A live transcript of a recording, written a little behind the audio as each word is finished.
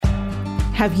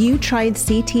Have you tried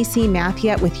CTC Math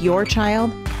yet with your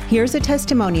child? Here's a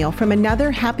testimonial from another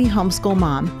happy homeschool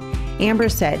mom. Amber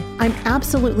said, "I'm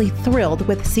absolutely thrilled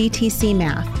with CTC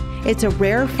Math. It's a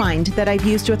rare find that I've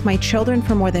used with my children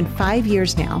for more than 5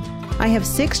 years now. I have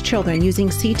 6 children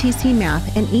using CTC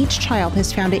Math, and each child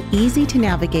has found it easy to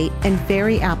navigate and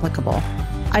very applicable.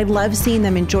 I love seeing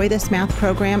them enjoy this math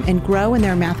program and grow in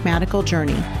their mathematical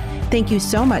journey. Thank you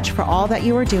so much for all that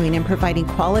you are doing in providing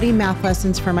quality math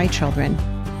lessons for my children."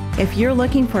 If you're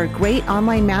looking for a great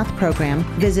online math program,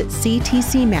 visit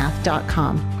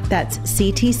ctcmath.com. That's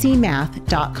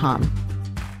ctcmath.com.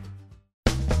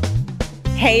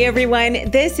 Hey everyone,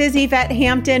 this is Yvette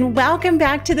Hampton. Welcome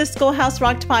back to the Schoolhouse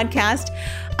Rocked podcast.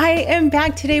 I am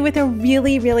back today with a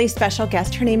really, really special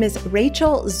guest. Her name is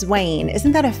Rachel Zwane.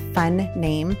 Isn't that a fun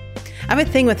name? I have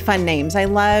a thing with fun names. I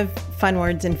love fun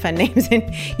words and fun names, and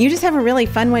you just have a really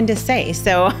fun one to say.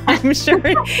 So I'm sure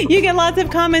you get lots of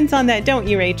comments on that, don't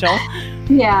you, Rachel?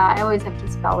 Yeah, I always have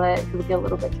to spell it because we get a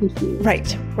little bit confused.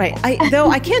 Right. Though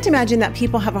I can't imagine that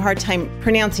people have a hard time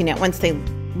pronouncing it once they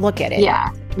look at it. Yeah.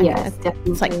 Yes,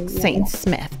 definitely. It's like Saint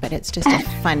Smith, but it's just a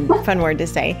fun word to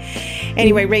say.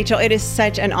 Anyway, Rachel, it is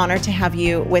such an honor to have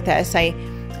you with us. I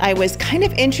was kind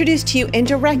of introduced to you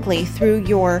indirectly through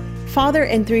your father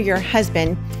and through your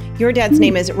husband. Your dad's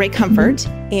name is Ray Comfort,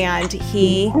 and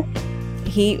he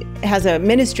has a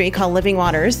ministry called Living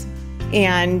Waters,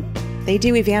 and they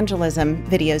do evangelistic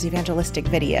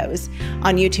videos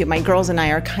on YouTube. My girls and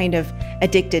I are kind of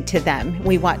addicted to them.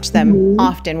 We watch them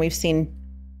often. We've seen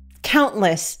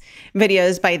countless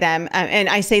videos by them. And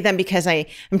I say them because I'm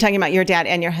talking about your dad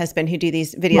and your husband who do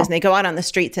these videos, and they go out on the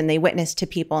streets and they witness to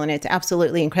people, and it's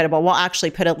absolutely incredible. We'll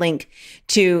actually put a link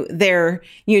to their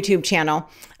YouTube channel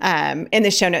in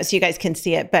the show notes so you guys can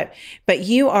see it. But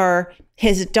you are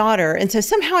his daughter. And so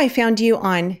somehow I found you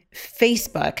on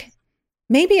Facebook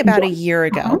maybe about a year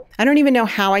ago. I don't even know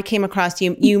how I came across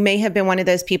you. You may have been one of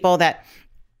those people that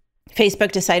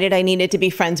Facebook decided I needed to be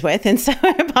friends with. And so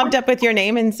I popped up with your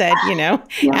name and said,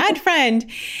 add friend.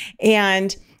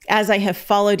 And as I have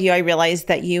followed you, I realized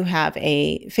that you have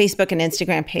a Facebook and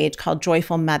Instagram page called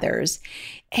Joyful Mothers.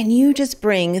 And you just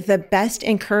bring the best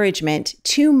encouragement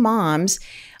to moms,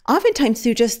 oftentimes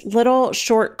through just little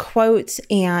short quotes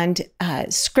and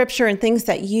scripture and things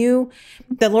that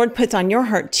the Lord puts on your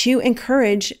heart to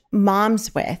encourage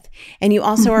moms with. And you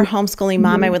also are a homeschooling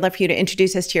mom. I would love for you to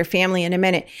introduce us to your family in a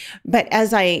minute. But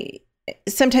as I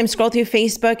sometimes scroll through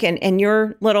Facebook and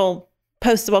your little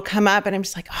posts will come up, and I'm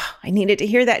just like, oh, I needed to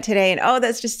hear that today. And oh,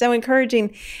 that's just so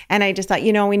encouraging. And I just thought,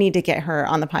 we need to get her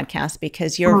on the podcast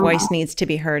because your voice needs to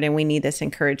be heard, and we need this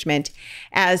encouragement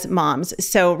as moms.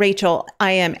 So Rachel,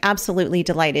 I am absolutely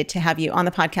delighted to have you on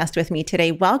the podcast with me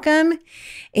today. Welcome,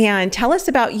 and tell us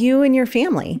about you and your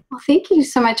family. Well, thank you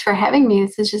so much for having me.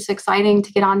 This is just exciting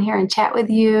to get on here and chat with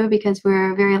you because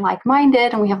we're very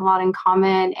like-minded and we have a lot in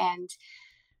common. And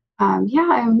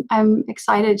I'm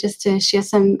excited just to share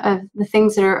some of the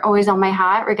things that are always on my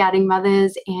heart regarding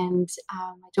mothers, and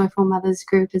my Joyful Mothers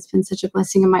group has been such a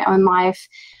blessing in my own life.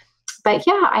 But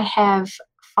I have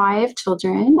 5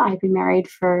 children. I've been married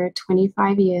for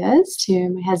 25 years to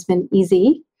my husband,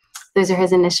 Easy. Those are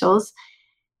his initials.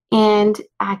 And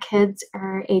our kids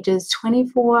are ages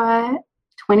 24,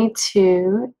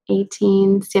 22,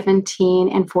 18, 17,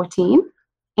 and 14.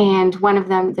 And one of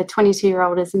them, the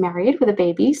 22-year-old, is married with a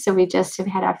baby. So we just have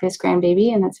had our first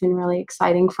grandbaby, and that's been really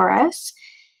exciting for us.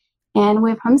 And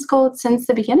we've homeschooled since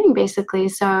the beginning, basically.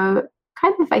 So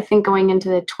kind of, I think, going into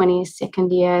the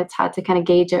 22nd year, it's hard to kind of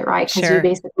gauge it, right? Because you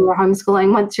basically are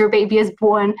homeschooling once your baby is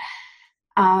born.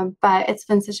 But it's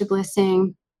been such a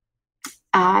blessing.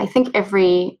 I think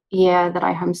every year that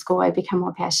I homeschool, I become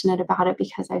more passionate about it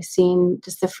because I've seen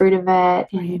just the fruit of it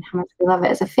and how much we love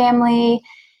it as a family.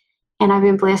 And I've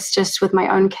been blessed just with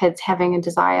my own kids having a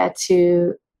desire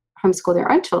to homeschool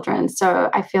their own children. So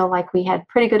I feel like we had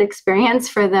pretty good experience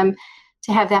for them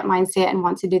to have that mindset and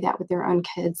want to do that with their own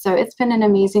kids. So it's been an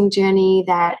amazing journey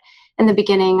that in the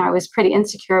beginning I was pretty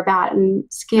insecure about and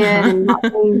scared and not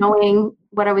really knowing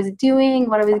what I was doing,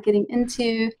 what I was getting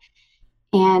into,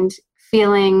 and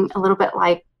feeling a little bit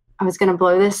like I was going to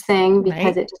blow this thing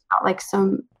because it just felt like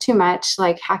too much.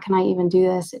 Like, how can I even do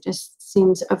this? It just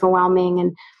seems overwhelming.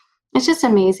 And it's just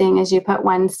amazing as you put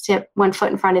one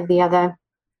foot in front of the other.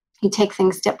 You take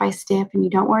things step by step and you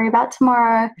don't worry about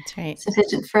tomorrow. That's right.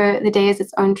 Sufficient for the day is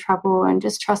its own trouble, and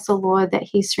just trust the Lord that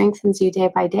He strengthens you day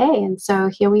by day. And so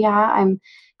here we are. I'm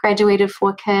graduated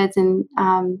 4 kids, and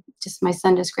just my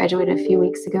son just graduated a few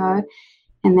weeks ago.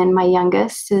 And then my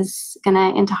youngest is going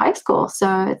to enter high school.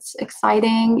 So it's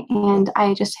exciting. And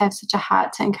I just have such a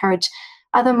heart to encourage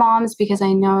other moms because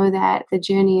I know that the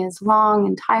journey is long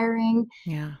and tiring.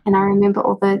 Yeah. And I remember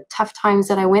all the tough times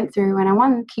that I went through, and I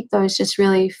want to keep those just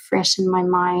really fresh in my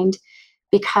mind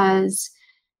because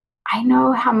I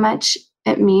know how much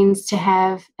it means to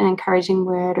have an encouraging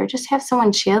word or just have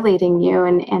someone cheerleading you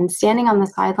and standing on the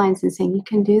sidelines and saying, you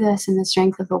can do this in the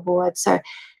strength of the Lord. So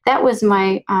that was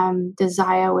my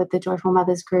desire with the Joyful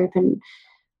Mothers group. And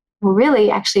well,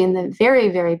 really, actually, in the very,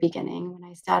 very beginning, when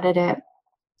I started it,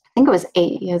 I think it was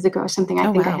 8 years ago or something,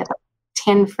 I think I had like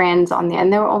 10 friends on there,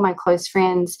 and they were all my close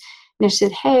friends. And they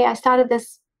said, hey, I started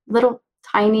this little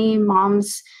tiny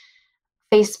mom's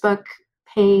Facebook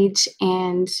page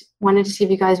and wanted to see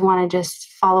if you guys want to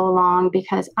just follow along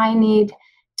because I need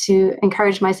to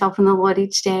encourage myself in the Lord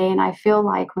each day. And I feel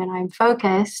like when I'm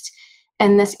focused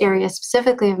in this area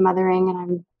specifically of mothering and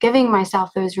I'm giving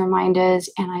myself those reminders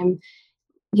and I'm,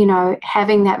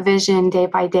 having that vision day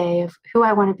by day of who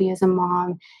I want to be as a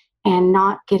mom and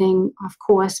not getting off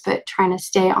course, but trying to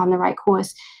stay on the right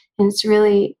course. And it's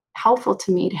really helpful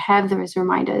to me to have those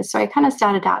reminders. So I kind of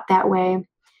started out that way.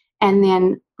 And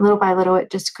then little by little,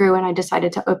 it just grew, and I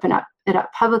decided to open it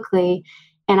up publicly.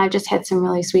 And I've just had some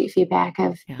really sweet feedback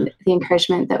of the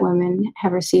encouragement that women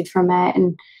have received from it.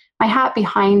 And my heart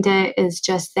behind it is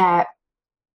just that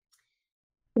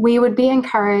we would be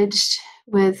encouraged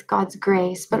with God's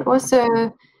grace, but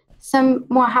also some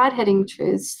more hard-hitting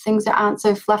truths, things that aren't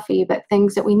so fluffy, but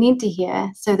things that we need to hear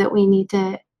so that we need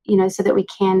to, so that we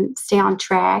can stay on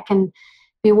track and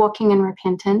be walking in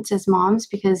repentance as moms,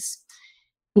 because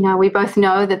we both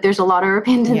know that there's a lot of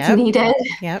repentance needed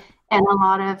and a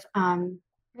lot of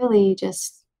really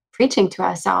just preaching to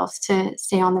ourselves to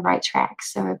stay on the right track.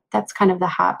 So that's kind of the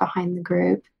heart behind the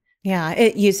group. Yeah,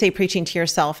 you say preaching to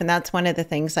yourself. And that's one of the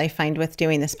things I find with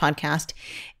doing this podcast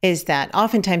is that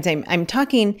oftentimes I'm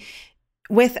talking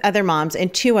with other moms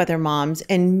and to other moms,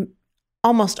 and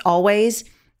almost always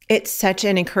it's such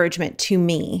an encouragement to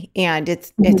me. And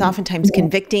it's oftentimes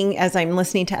convicting as I'm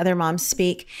listening to other moms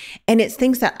speak. And it's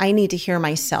things that I need to hear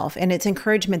myself. And it's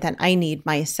encouragement that I need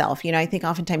myself. I think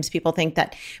oftentimes people think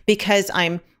that because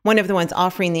I'm one of the ones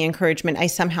offering the encouragement, I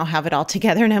somehow have it all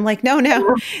together. And I'm like, no.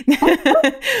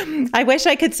 I wish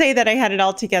I could say that I had it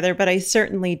all together, but I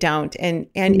certainly don't. And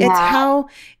it's how,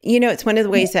 it's one of the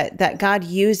ways that God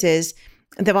uses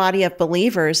the body of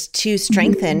believers to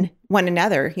strengthen one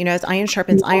another. As iron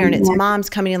sharpens iron, it's moms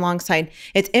coming alongside,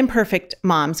 it's imperfect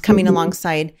moms coming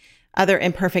alongside other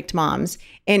imperfect moms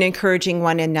and encouraging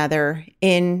one another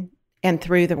in and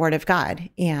through the Word of God.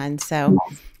 And so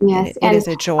it is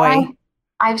a joy.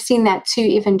 I've seen that too,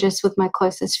 even just with my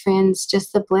closest friends,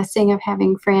 just the blessing of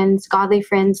having friends, godly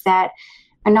friends that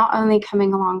are not only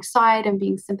coming alongside and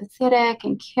being sympathetic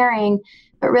and caring,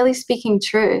 but really speaking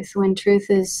truth when truth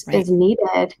is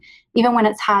needed, even when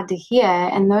it's hard to hear.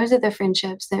 And those are the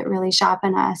friendships that really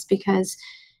sharpen us because,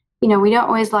 we don't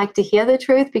always like to hear the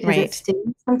truth because it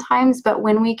stings sometimes. But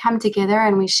when we come together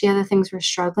and we share the things we're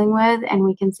struggling with and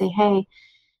we can say, hey,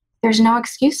 there's no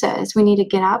excuses. We need to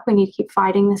get up. We need to keep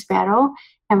fighting this battle.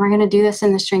 And we're going to do this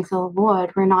in the strength of the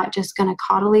Lord. We're not just going to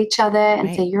coddle each other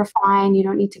and say, you're fine. You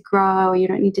don't need to grow. You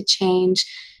don't need to change.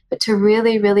 But to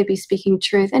really, really be speaking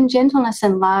truth and gentleness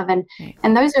and love.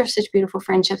 And those are such beautiful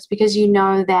friendships because you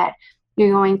know that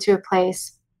you're going to a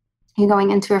place, you're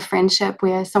going into a friendship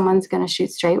where someone's going to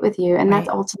shoot straight with you. And that's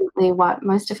ultimately what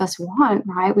most of us want,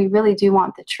 right? We really do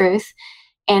want the truth.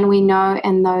 And we know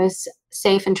in those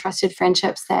safe and trusted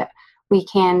friendships that we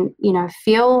can,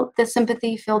 feel the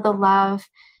sympathy, feel the love,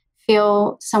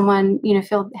 feel someone,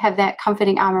 have that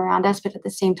comforting arm around us, but at the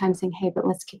same time saying, hey, but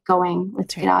let's keep going.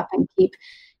 Let's get up and keep,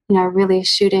 really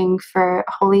shooting for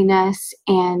holiness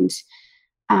and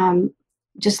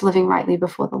just living rightly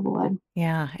before the Lord.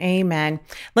 Yeah. Amen.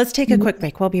 Let's take a quick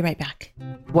break. We'll be right back.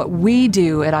 What we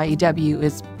do at IEW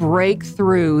is break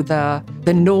through the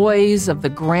noise of the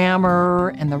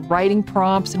grammar and the writing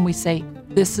prompts. And we say,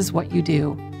 this is what you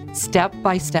do step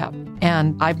by step.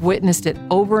 And I've witnessed it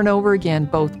over and over again,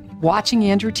 both watching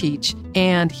Andrew teach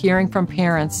and hearing from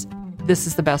parents, this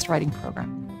is the best writing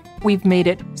program. We've made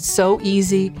it so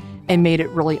easy and made it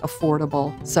really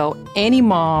affordable. So any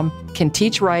mom can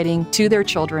teach writing to their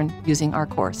children using our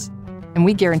course, and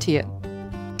we guarantee it.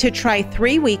 To try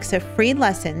 3 weeks of free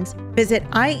lessons, visit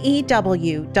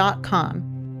IEW.com.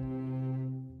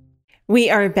 We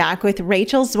are back with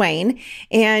Rachel Swain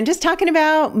and just talking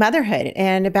about motherhood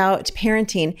and about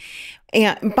parenting.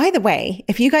 And by the way,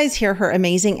 if you guys hear her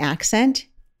amazing accent,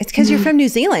 it's because you're from New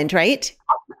Zealand, right?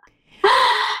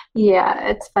 Yeah,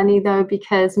 it's funny though,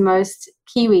 because most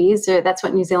Kiwis, or that's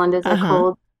what New Zealanders are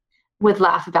called, would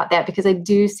laugh about that because I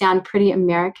do sound pretty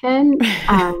American,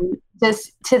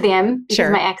 just to them, because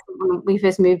Sure. my accent when we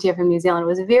first moved here from New Zealand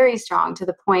was very strong, to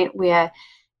the point where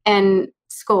in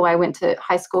school, I went to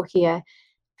high school here,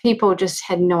 people just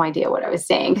had no idea what I was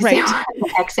saying because Right.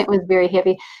 the accent was very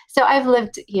heavy. So I've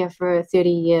lived here for 30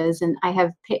 years, and I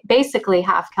have basically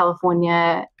half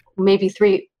California, maybe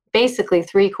basically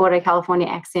three-quarter California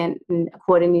accent and a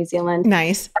quarter New Zealand.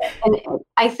 Nice. And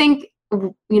I think,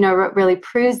 what really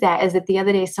proves that is that the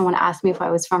other day someone asked me if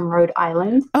I was from Rhode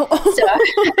Island. Oh, So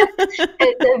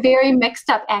it's a very mixed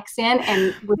up accent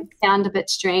and would sound a bit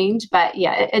strange, but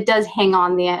yeah, it does hang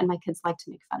on there, and my kids like to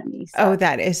make fun of me. So. Oh,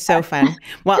 that is so fun.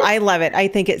 Well, I love it. I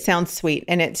think it sounds sweet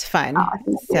and it's fun.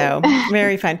 So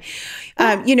very fun.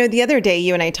 The other day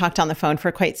you and I talked on the phone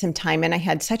for quite some time, and I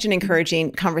had such an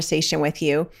encouraging conversation with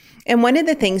you. And one of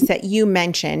the things that you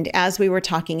mentioned as we were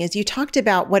talking is you talked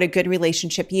about what a good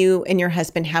relationship you and your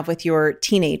husband have with your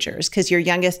teenagers, because your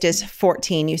youngest is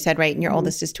 14, you said, right? And your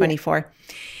oldest is 24.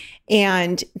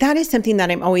 And that is something that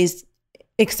I'm always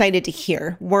excited to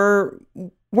hear. We're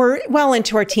well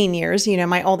into our teen years.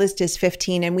 My oldest is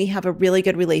 15, and we have a really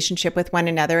good relationship with one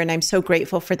another. And I'm so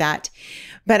grateful for that.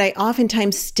 But I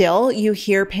oftentimes still, you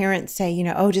hear parents say,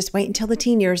 oh, just wait until the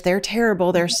teen years. They're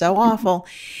terrible. They're so awful.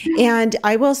 And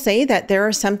I will say that there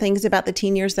are some things about the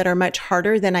teen years that are much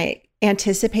harder than I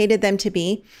anticipated them to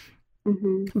be.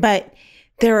 Mm-hmm. But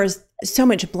there is so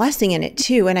much blessing in it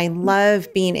too. And I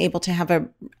love being able to have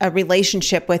a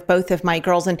relationship with both of my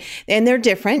girls, and they're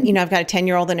different. I've got a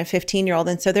 10-year-old and a 15-year-old.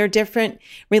 And so they're different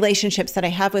relationships that I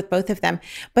have with both of them.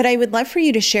 But I would love for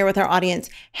you to share with our audience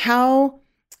how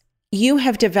you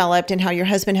have developed and how your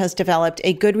husband has developed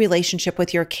a good relationship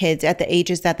with your kids at the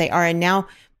ages that they are. And now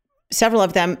several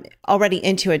of them already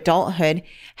into adulthood.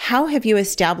 How have you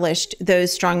established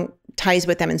those strong ties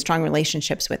with them and strong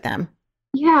relationships with them?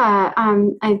 Yeah,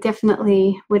 I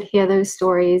definitely would hear those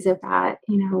stories about,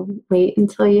 wait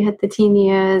until you hit the teen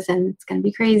years and it's going to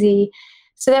be crazy.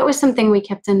 So that was something we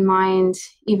kept in mind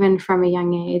even from a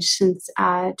young age, since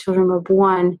children were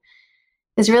born,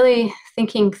 is really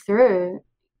thinking through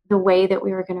the way that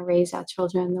we were going to raise our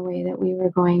children, the way that we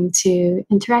were going to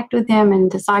interact with them and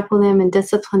disciple them and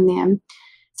discipline them.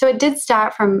 So it did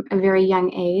start from a very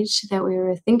young age that we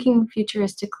were thinking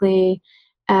futuristically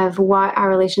of what our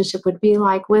relationship would be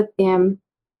like with them,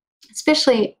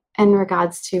 especially in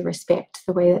regards to respect,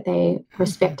 the way that they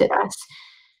respected us.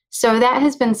 So that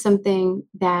has been something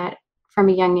that from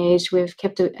a young age we've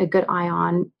kept a good eye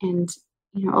on. And,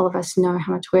 all of us know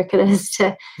how much work it is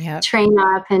to train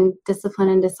up and discipline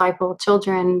and disciple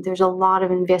children. There's a lot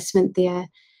of investment there.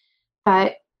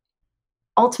 But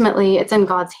ultimately, it's in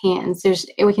God's hands.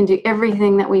 We can do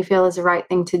everything that we feel is the right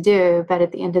thing to do. But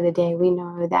at the end of the day, we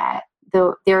know that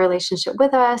their relationship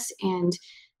with us and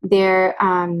their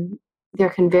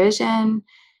conversion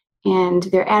and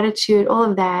their attitude, all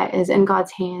of that is in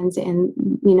God's hands. And,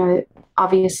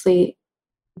 obviously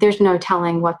there's no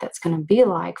telling what that's going to be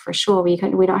like for sure. We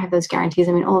don't have those guarantees.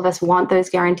 I mean, all of us want those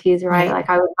guarantees, right? Like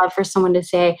I would love for someone to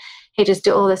say, hey, just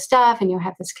do all this stuff and you'll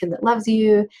have this kid that loves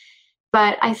you.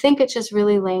 But I think it's just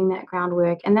really laying that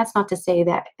groundwork. And that's not to say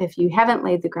that if you haven't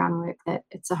laid the groundwork that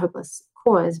it's a hopeless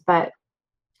cause, but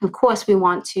of course, we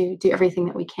want to do everything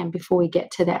that we can before we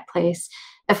get to that place,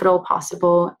 if at all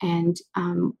possible. And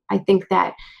I think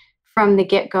that from the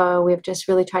get-go, we've just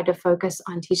really tried to focus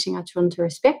on teaching our children to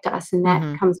respect us. And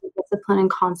that comes with discipline and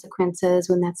consequences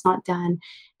when that's not done.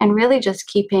 And really just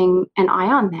keeping an eye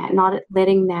on that, not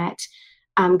letting that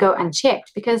go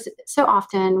unchecked. Because so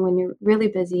often when you're really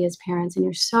busy as parents and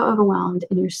you're so overwhelmed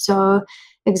and you're so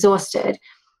exhausted,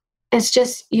 it's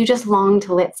just, you just long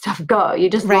to let stuff go. You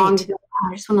just long to go,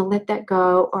 I just want to let that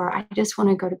go, or I just want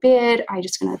to go to bed, or I'm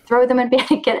just going to throw them in bed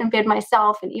and get in bed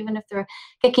myself. And even if they're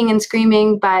kicking and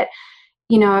screaming, but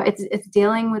it's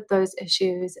dealing with those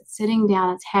issues. It's sitting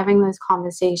down, it's having those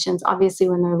conversations. Obviously,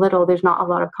 when they're little, there's not a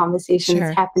lot of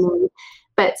conversations happening,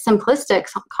 but simplistic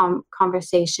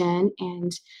conversation.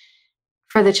 And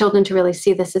for the children to really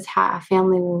see this is how our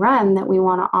family will run, that we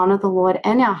want to honor the Lord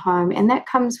in our home. And that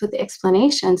comes with the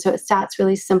explanation. So it starts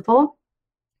really simple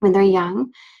when they're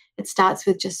young. It starts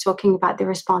with just talking about their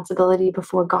responsibility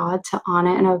before God to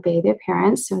honor and obey their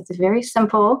parents. So it's very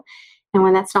simple. And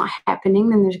when that's not happening,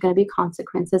 then there's going to be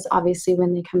consequences. Obviously,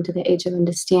 when they come to the age of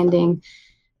understanding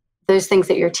those things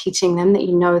that you're teaching them, that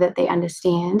you know that they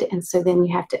understand. And so then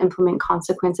you have to implement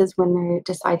consequences when they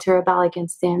decide to rebel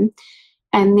against them.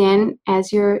 And then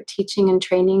as you're teaching and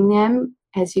training them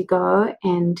as you go,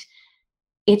 and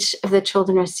each of the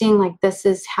children are seeing, like, this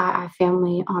is how our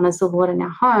family honors the Lord in our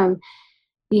home,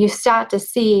 you start to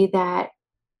see that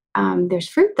there's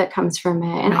fruit that comes from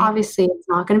it. And Right. obviously it's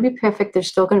not going to be perfect. There's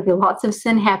still going to be lots of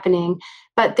sin happening,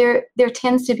 but there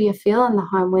tends to be a feel in the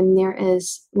home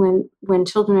when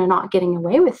children are not getting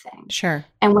away with things, Sure.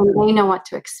 and when they know what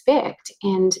to expect.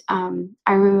 And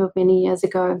I remember many years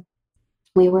ago,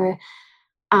 we were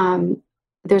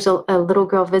there's a little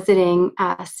girl visiting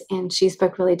us, and she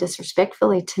spoke really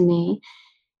disrespectfully to me.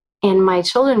 And my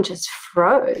children just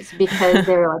froze because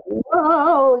they were like,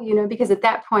 whoa, because at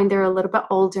that point they're a little bit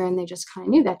older and they just kind of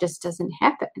knew that just doesn't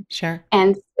happen. Sure.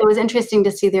 And it was interesting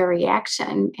to see their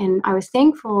reaction. And I was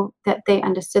thankful that they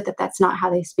understood that that's not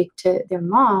how they speak to their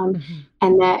mom,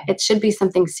 and that it should be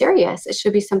something serious. It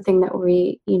should be something that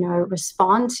we,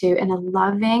 respond to in a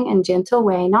loving and gentle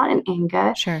way, not in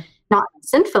anger, Sure. not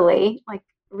sinfully, like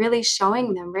really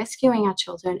showing them, rescuing our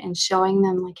children and showing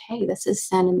them like, hey, this is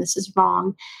sin and this is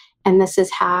wrong. And this is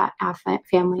how our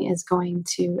family is going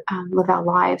to live our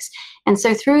lives. And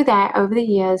so through that, over the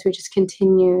years, we just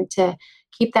continue to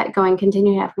keep that going,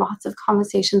 continue to have lots of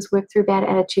conversations, work through bad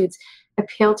attitudes,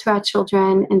 appeal to our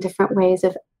children in different ways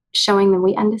of showing them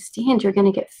we understand you're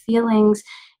going to get feelings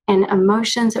and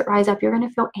emotions that rise up. You're going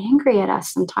to feel angry at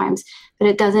us sometimes, but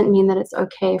it doesn't mean that it's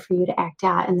okay for you to act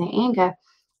out in the anger.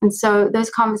 And so those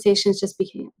conversations just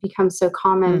become so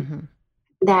common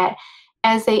that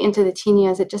as they enter the teen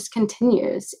years, it just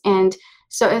continues. And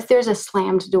so if there's a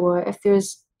slammed door, if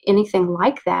there's anything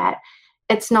like that,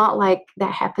 it's not like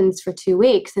that happens for 2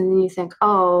 weeks and then you think,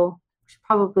 oh, we should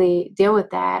probably deal with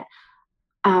that.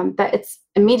 But it's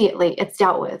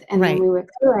dealt with. And Right. then we work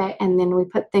through it, and then we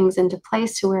put things into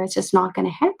place to where it's just not going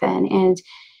to happen.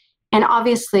 And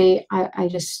obviously, I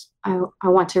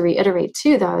want to reiterate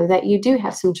too, though, that you do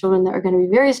have some children that are going to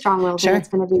be very strong-willed, Sure. and it's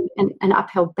going to be an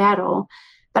uphill battle.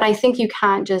 But I think you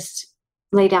can't just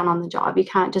lay down on the job. You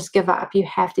can't just give up. You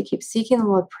have to keep seeking the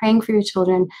Lord, praying for your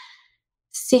children,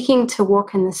 seeking to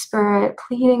walk in the Spirit,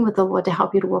 pleading with the Lord to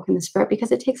help you to walk in the Spirit,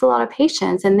 because it takes a lot of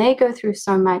patience. And they go through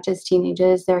so much as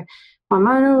teenagers. They're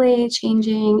hormonally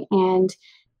changing, and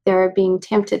they're being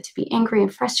tempted to be angry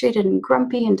and frustrated and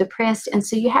grumpy and depressed. And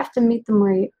so you have to meet them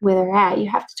where they're at. You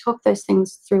have to talk those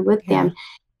things through with them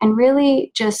and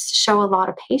really just show a lot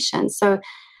of patience. So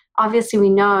obviously, we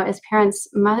know as parents,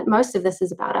 most of this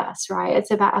is about us, right?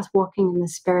 It's about us walking in the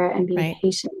Spirit and being Right.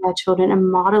 patient with our children and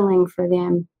modeling for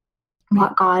them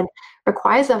what God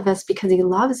requires of us, because He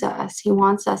loves us. He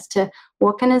wants us to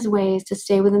walk in His ways, to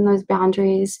stay within those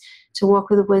boundaries, to walk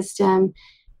with wisdom.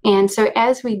 And so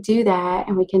as we do that,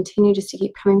 and we continue just to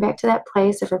keep coming back to that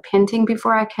place of repenting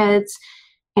before our kids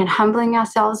and humbling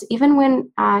ourselves, even when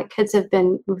our kids have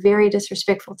been very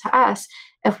disrespectful to us,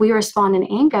 if we respond in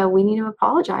anger, we need to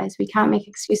apologize. We can't make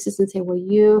excuses and say, well,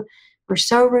 you were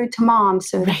so rude to mom,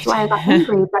 so that's why I got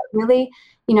angry. But really,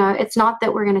 it's not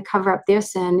that we're going to cover up their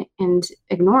sin and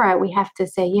ignore it. We have to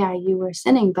say, yeah, you were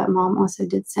sinning, but mom also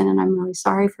did sin, and I'm really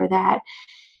sorry for that.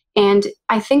 And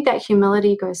I think that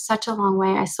humility goes such a long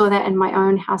way. I saw that in my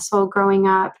own household growing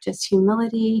up, just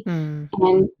humility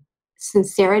and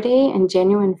sincerity and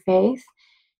genuine faith.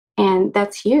 And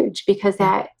that's huge, because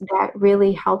that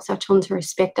really helps our children to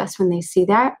respect us when they see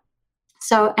that.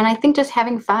 So, and I think just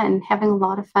having a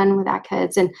lot of fun with our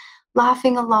kids and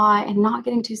laughing a lot and not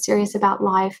getting too serious about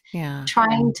life,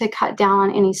 trying to cut down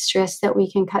on any stress that we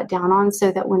can cut down on,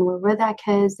 so that when we're with our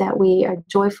kids, that we are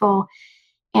joyful.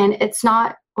 And it's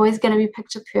not always going to be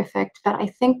picture perfect, but I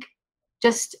think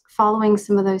just following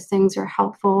some of those things are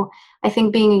helpful. I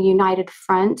think being a united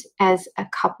front as a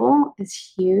couple is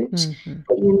huge.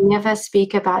 That you never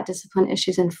speak about discipline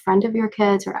issues in front of your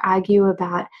kids or argue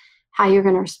about how you're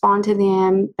going to respond to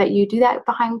them, but you do that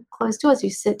behind closed doors. You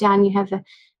sit down, you have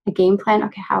a game plan.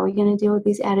 Okay, how are we going to deal with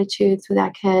these attitudes with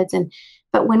our kids?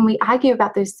 But when we argue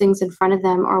about those things in front of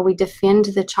them, or we defend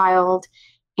the child,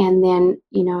 and then,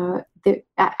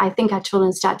 I think our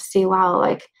children start to see, wow,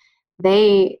 like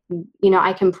they,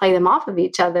 I can play them off of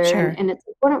each other. Sure. And it's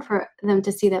important for them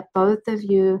to see that both of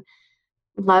you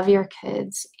love your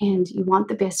kids and you want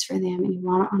the best for them and you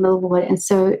want to honor the Lord. And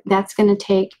so that's going to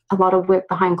take a lot of work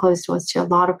behind closed doors, to a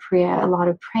lot of prayer, a lot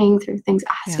of praying through things,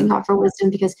 asking God for wisdom,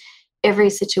 because every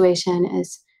situation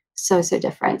is so, so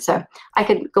different. So I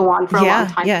could go on for a long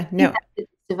time. Yeah, no.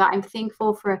 I'm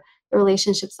thankful for the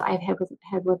relationships that I've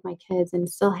had with my kids, and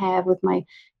still have with my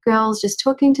girls, just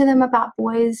talking to them about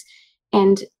boys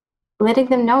and letting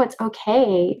them know it's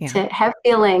okay to have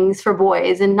feelings for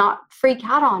boys and not freak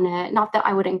out on it. Not that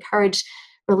I would encourage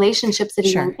relationships at a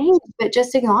young age, but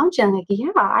just acknowledging, like, yeah,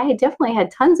 I definitely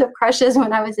had tons of crushes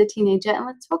when I was a teenager, and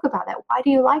let's talk about that. Why do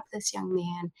you like this young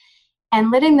man? And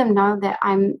letting them know that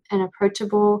I'm an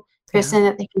approachable person,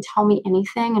 that they can tell me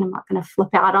anything and I'm not going to flip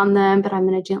out on them, but I'm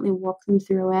going to gently walk them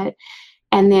through it.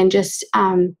 and then just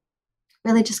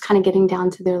really just kind of getting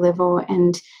down to their level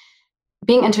and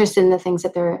being interested in the things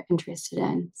that they're interested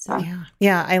in. So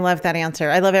yeah, I love that answer.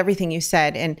 I love everything you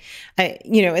said. And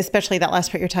especially that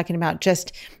last part you're talking about,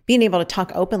 just being able to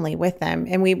talk openly with them.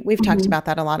 And we've talked about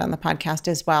that a lot on the podcast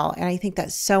as well. And I think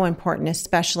that's so important,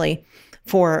 especially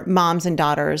for moms and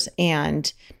daughters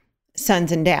and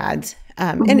sons and dads.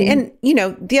 And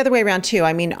the other way around too.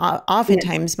 I mean,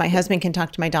 oftentimes my husband can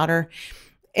talk to my daughter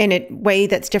in a way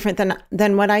that's different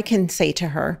than what I can say to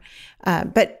her.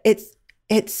 But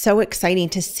it's so exciting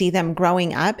to see them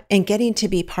growing up and getting to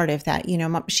be part of that.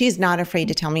 She's not afraid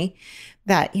to tell me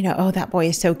that, oh, that boy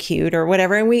is so cute or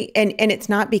whatever. And it's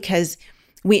not because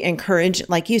we encourage,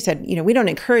 like you said, we don't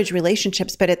encourage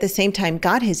relationships, but at the same time,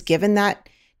 God has given that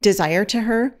desire to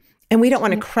her and we don't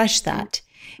want to crush that.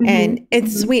 And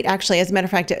it's sweet, actually. As a matter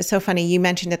of fact, it's so funny. You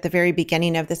mentioned at the very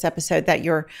beginning of this episode that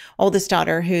your oldest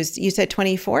daughter, who's, you said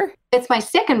 24? It's my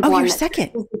second born. Oh, your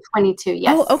second. 22,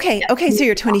 yes. Oh, okay. Yes. Okay. So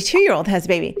your 22-year-old has a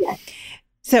baby. Yes.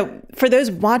 So for those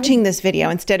watching this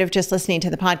video, instead of just listening to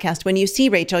the podcast, when you see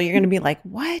Rachel, you're going to be like,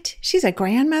 what? She's a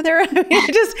grandmother?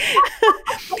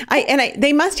 I mean,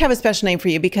 they must have a special name for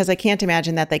you, because I can't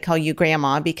imagine that they call you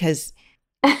grandma, because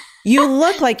you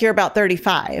look like you're about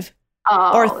 35.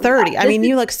 Or 30. I mean,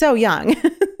 you look so young.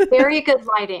 Very good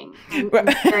lighting.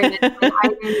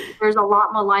 There's a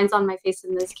lot more lines on my face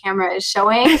than this camera is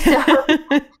showing. So,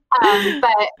 but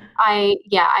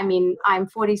I'm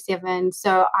 47,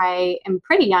 so I am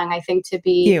pretty young, I think, to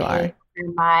be a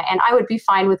grandma. And I would be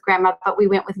fine with grandma, but we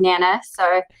went with Nana,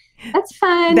 so that's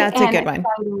fun. That's a good one.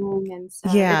 And so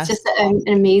it's just an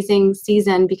amazing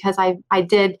season, because I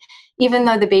did. Even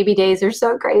though the baby days are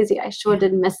so crazy, I sure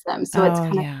did miss them. So it's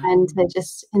kind of fun to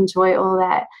just enjoy all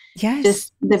that. Yes.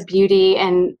 Just the beauty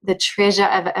and the treasure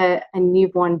of a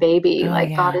newborn baby.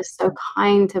 God is so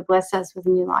kind to bless us with a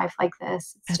new life like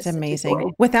this. That's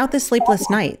amazing. Without the sleepless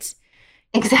nights.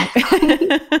 Exactly. Exactly.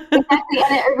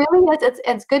 And it really is.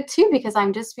 It's good too, because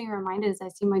I'm just being reminded as I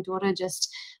see my daughter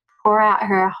just pour out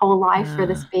her whole life for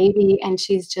this baby, and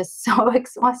she's just so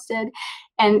exhausted.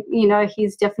 And,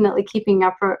 he's definitely keeping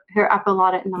her up a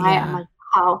lot at night. I'm like,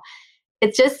 wow.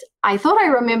 It's just, I thought I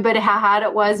remembered how hard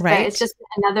it was, but it's just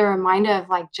another reminder of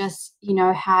just,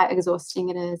 how exhausting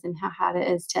it is and how hard it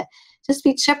is to just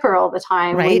be chipper all the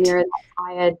time when you're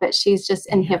tired. But she's just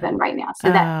in heaven right now.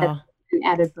 So that's an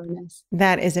added bonus.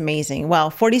 That is amazing. Well,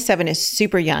 47 is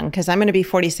super young, because I'm going to be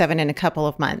 47 in a couple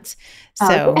of months.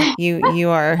 So you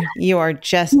are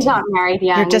just got married.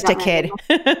 Yeah, you're just a kid.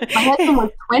 My husband was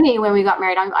 20 when we got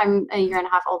married. I'm a year and a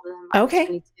half older than him. Okay.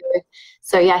 22.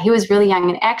 So yeah, he was really young.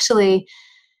 And actually,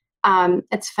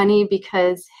 it's funny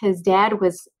because his dad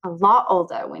was a lot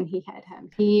older when he had him.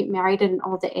 He married at an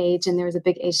older age, and there was a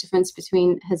big age difference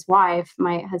between his wife,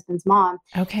 my husband's mom.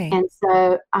 Okay. And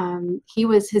so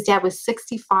his dad was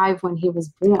 65 when he was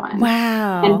born.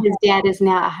 Wow. And his dad is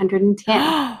now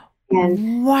 110.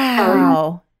 And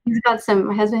wow.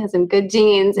 my husband has some good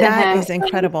genes. That is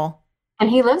incredible. And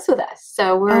he lives with us.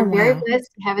 So we're very blessed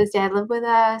to have his dad live with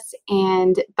us.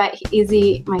 But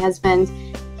Izzy, my husband,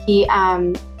 he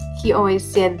always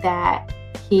said that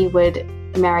he wanted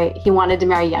to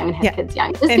marry young and have kids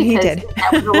young. Just and because he did. His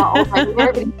dad was a lot older.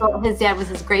 Everybody thought his dad was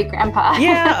his great grandpa.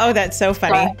 Yeah. Oh, that's so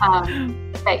funny.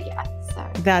 But yeah. So.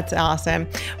 That's awesome.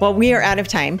 Well, we are out of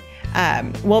time.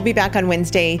 We'll be back on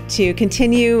Wednesday to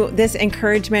continue this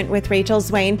encouragement with Rachel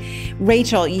Swain.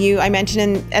 Rachel, I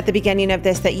mentioned at the beginning of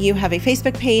this that you have a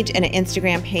Facebook page and an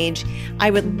Instagram page. I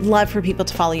would love for people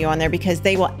to follow you on there, because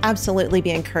they will absolutely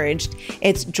be encouraged.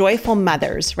 It's Joyful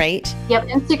Mothers, right? Yep.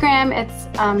 Instagram, it's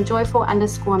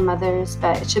joyful_mothers,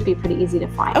 but it should be pretty easy to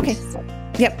find. Okay. So.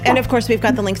 Yep. And of course, we've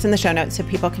got the links in the show notes, so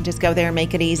people can just go there,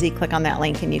 make it easy, click on that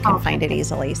link, and you can find it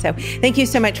easily. So thank you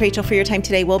so much, Rachel, for your time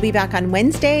today. We'll be back on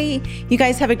Wednesday. You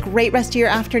guys have a great rest of your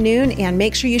afternoon, and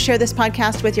make sure you share this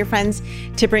podcast with your friends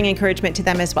to bring encouragement to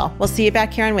them as well. We'll see you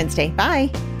back here on Wednesday.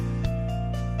 Bye.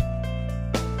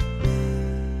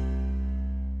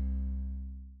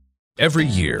 Every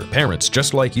year, parents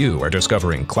just like you are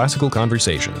discovering Classical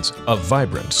Conversations, a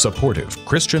vibrant, supportive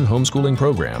Christian homeschooling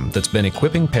program that's been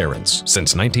equipping parents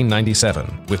since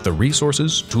 1997 with the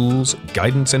resources, tools,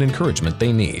 guidance, and encouragement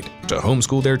they need to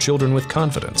homeschool their children with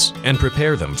confidence and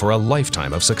prepare them for a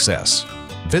lifetime of success.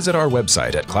 Visit our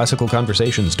website at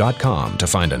classicalconversations.com to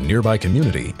find a nearby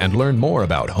community and learn more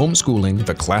about homeschooling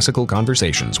the Classical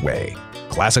Conversations way.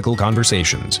 Classical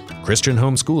Conversations, Christian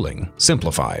homeschooling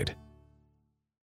simplified.